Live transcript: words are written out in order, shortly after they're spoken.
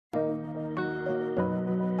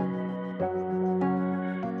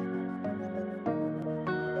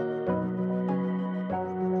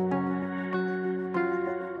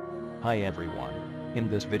Hi everyone. In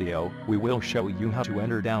this video, we will show you how to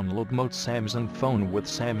enter download mode Samsung phone with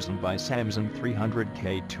Samsung by Samsung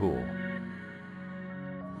 300K tool.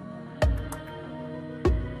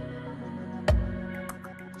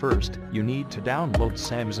 First, you need to download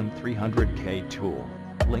Samsung 300K tool.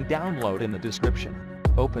 Link download in the description.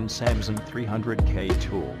 Open Samsung 300K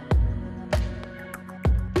tool.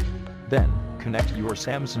 Then, connect your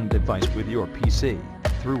Samsung device with your PC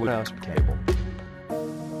through a USB cable.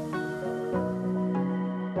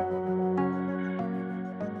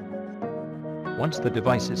 Once the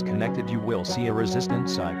device is connected, you will see a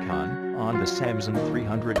resistance icon on the Samsung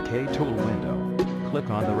 300K tool window. Click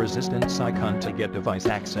on the resistance icon to get device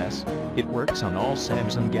access. It works on all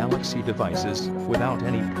Samsung Galaxy devices without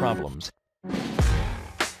any problems.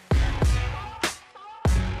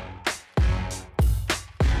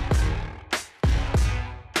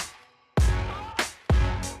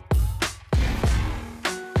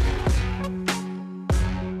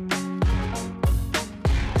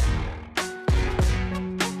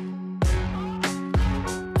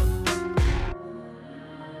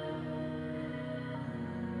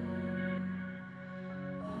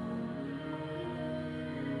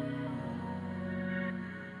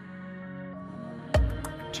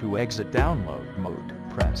 To exit download mode,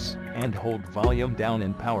 press and hold volume down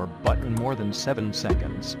and power button more than 7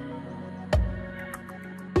 seconds.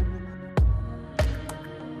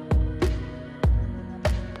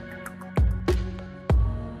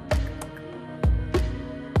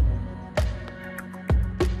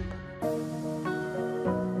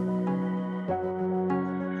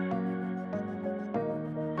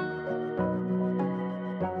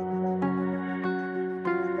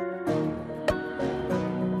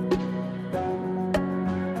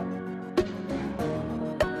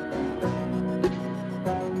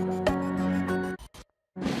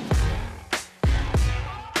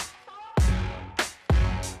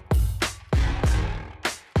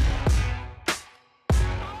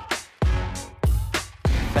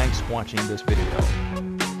 Thanks for watching this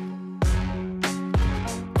video.